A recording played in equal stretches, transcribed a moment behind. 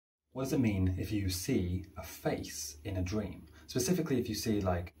What does it mean if you see a face in a dream? Specifically if you see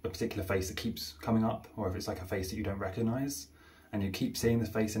like a particular face that keeps coming up, or if it's like a face that you don't recognize and you keep seeing the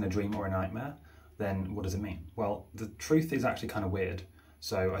face in a dream or a nightmare, then what does it mean? Well, the truth is actually kind of weird.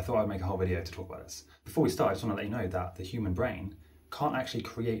 So I thought I'd make a whole video to talk about this. Before we start, I just want to let you know that the human brain can't actually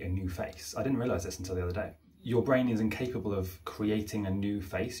create a new face. I didn't realize this until the other day. Your brain is incapable of creating a new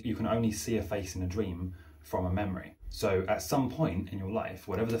face. You can only see a face in a dream from a memory. So at some point in your life,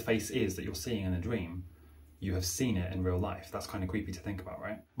 whatever the face is that you're seeing in a dream, you have seen it in real life. That's kind of creepy to think about,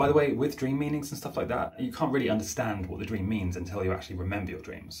 right? By the way, with dream meanings and stuff like that, you can't really understand what the dream means until you actually remember your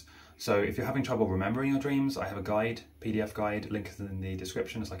dreams. So if you're having trouble remembering your dreams, I have a guide, PDF guide, link is in the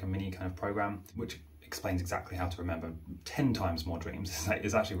description. It's like a mini kind of program, which explains exactly how to remember 10 times more dreams.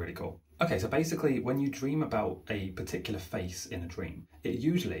 It's actually really cool. Okay, so basically when you dream about a particular face in a dream, it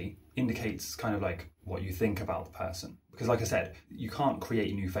usually indicates kind of like what you think about the person. Because like I said, you can't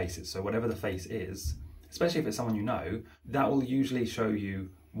create new faces. So whatever the face is, especially if it's someone you know, that will usually show you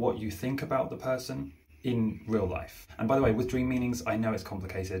what you think about the person in real life. And by the way, with dream meanings, I know it's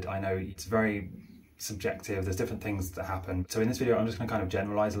complicated. I know it's very subjective. There's different things that happen. So in this video, I'm just gonna kind of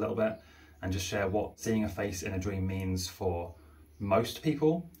generalize a little bit and just share what seeing a face in a dream means for most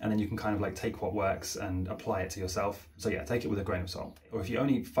people, and then you can kind of like take what works and apply it to yourself. So yeah, take it with a grain of salt. Or if you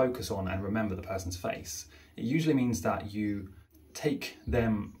only focus on and remember the person's face, it usually means that you take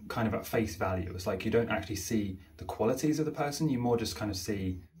them kind of at face value. It's like you don't actually see the qualities of the person, you more just kind of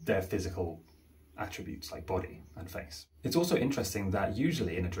see their physical attributes like body and face. It's also interesting that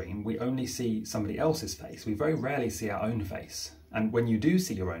usually in a dream, we only see somebody else's face. We very rarely see our own face. And when you do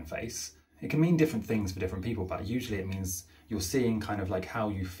see your own face, it can mean different things for different people, but usually it means you're seeing kind of like how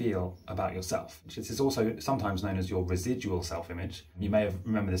you feel about yourself. This is also sometimes known as your residual self-image. You may have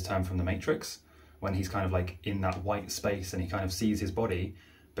remembered this term from The Matrix, when he's kind of like in that white space and he kind of sees his body,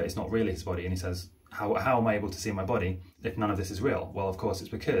 but it's not really his body. And he says, how am I able to see my body if none of this is real? Well, of course, it's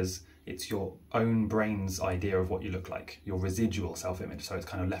because it's your own brain's idea of what you look like, your residual self-image. So it's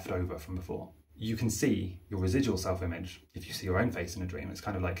kind of left over from before. You can see your residual self-image if you see your own face in a dream. It's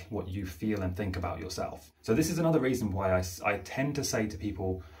kind of like what you feel and think about yourself. So this is another reason why I tend to say to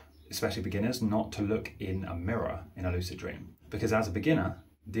people, especially beginners, not to look in a mirror in a lucid dream. Because as a beginner,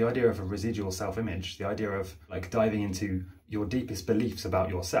 the idea of a residual self-image, the idea of like diving into your deepest beliefs about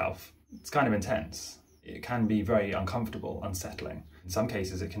yourself, it's kind of intense. It can be very uncomfortable, unsettling. In some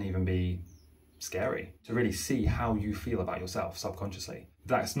cases, it can even be scary to really see how you feel about yourself subconsciously.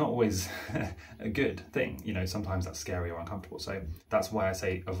 That's not always a good thing. You know, sometimes that's scary or uncomfortable. So that's why I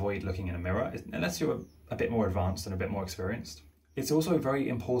say avoid looking in a mirror, unless you're a bit more advanced and a bit more experienced. It's also very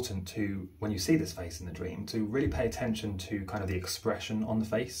important to, when you see this face in the dream, to really pay attention to kind of the expression on the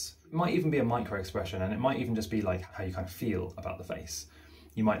face. It might even be a micro expression, and it might even just be like how you kind of feel about the face.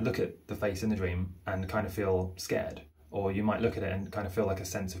 You might look at the face in the dream and kind of feel scared, or you might look at it and kind of feel like a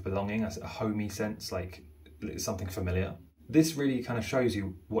sense of belonging, a homey sense, like it's something familiar. This really kind of shows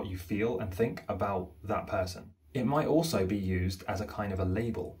you what you feel and think about that person. It might also be used as a kind of a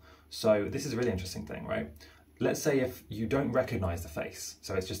label. So this is a really interesting thing, right? Let's say if you don't recognize the face,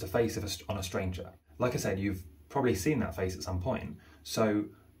 so it's just a face on a stranger. Like I said, you've probably seen that face at some point. So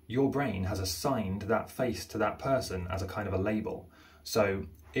your brain has assigned that face to that person as a kind of a label. So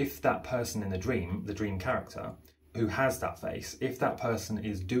if that person in the dream character who has that face, if that person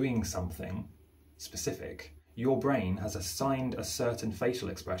is doing something specific, your brain has assigned a certain facial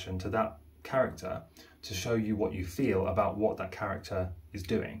expression to that character to show you what you feel about what that character is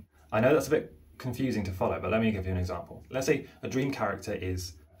doing. I know that's a bit confusing to follow, but let me give you an example. Let's say a dream character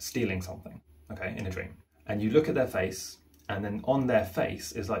is stealing something, okay, in a dream. And you look at their face, and then on their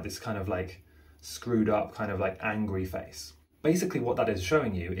face is like this kind of like screwed up, kind of like angry face. Basically what that is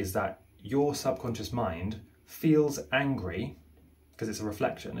showing you is that your subconscious mind feels angry, because it's a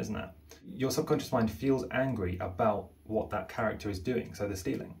reflection, isn't it? Your subconscious mind feels angry about what that character is doing, so they're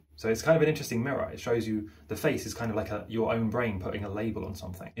stealing. So it's kind of an interesting mirror. It shows you the face is kind of like your own brain putting a label on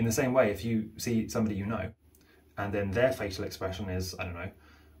something. In the same way, if you see somebody you know, and then their facial expression is, I don't know,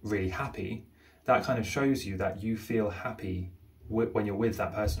 really happy, that kind of shows you that you feel happy when you're with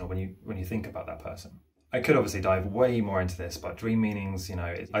that person, or when you think about that person. I could obviously dive way more into this, but dream meanings, you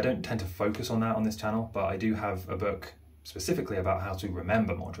know, I don't tend to focus on that on this channel, but I do have a book specifically about how to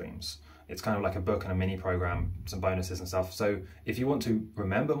remember more dreams. It's kind of like a book and a mini program, some bonuses and stuff. So if you want to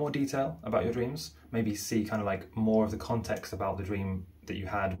remember more detail about your dreams, maybe see kind of like more of the context about the dream that you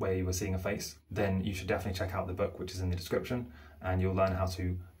had where you were seeing a face, then you should definitely check out the book, which is in the description, and you'll learn how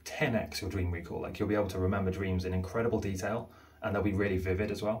to 10x your dream recall. Like, you'll be able to remember dreams in incredible detail, and they'll be really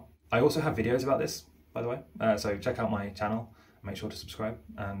vivid as well. I also have videos about this, by the way, so check out my channel. Make sure to subscribe,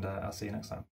 and I'll see you next time.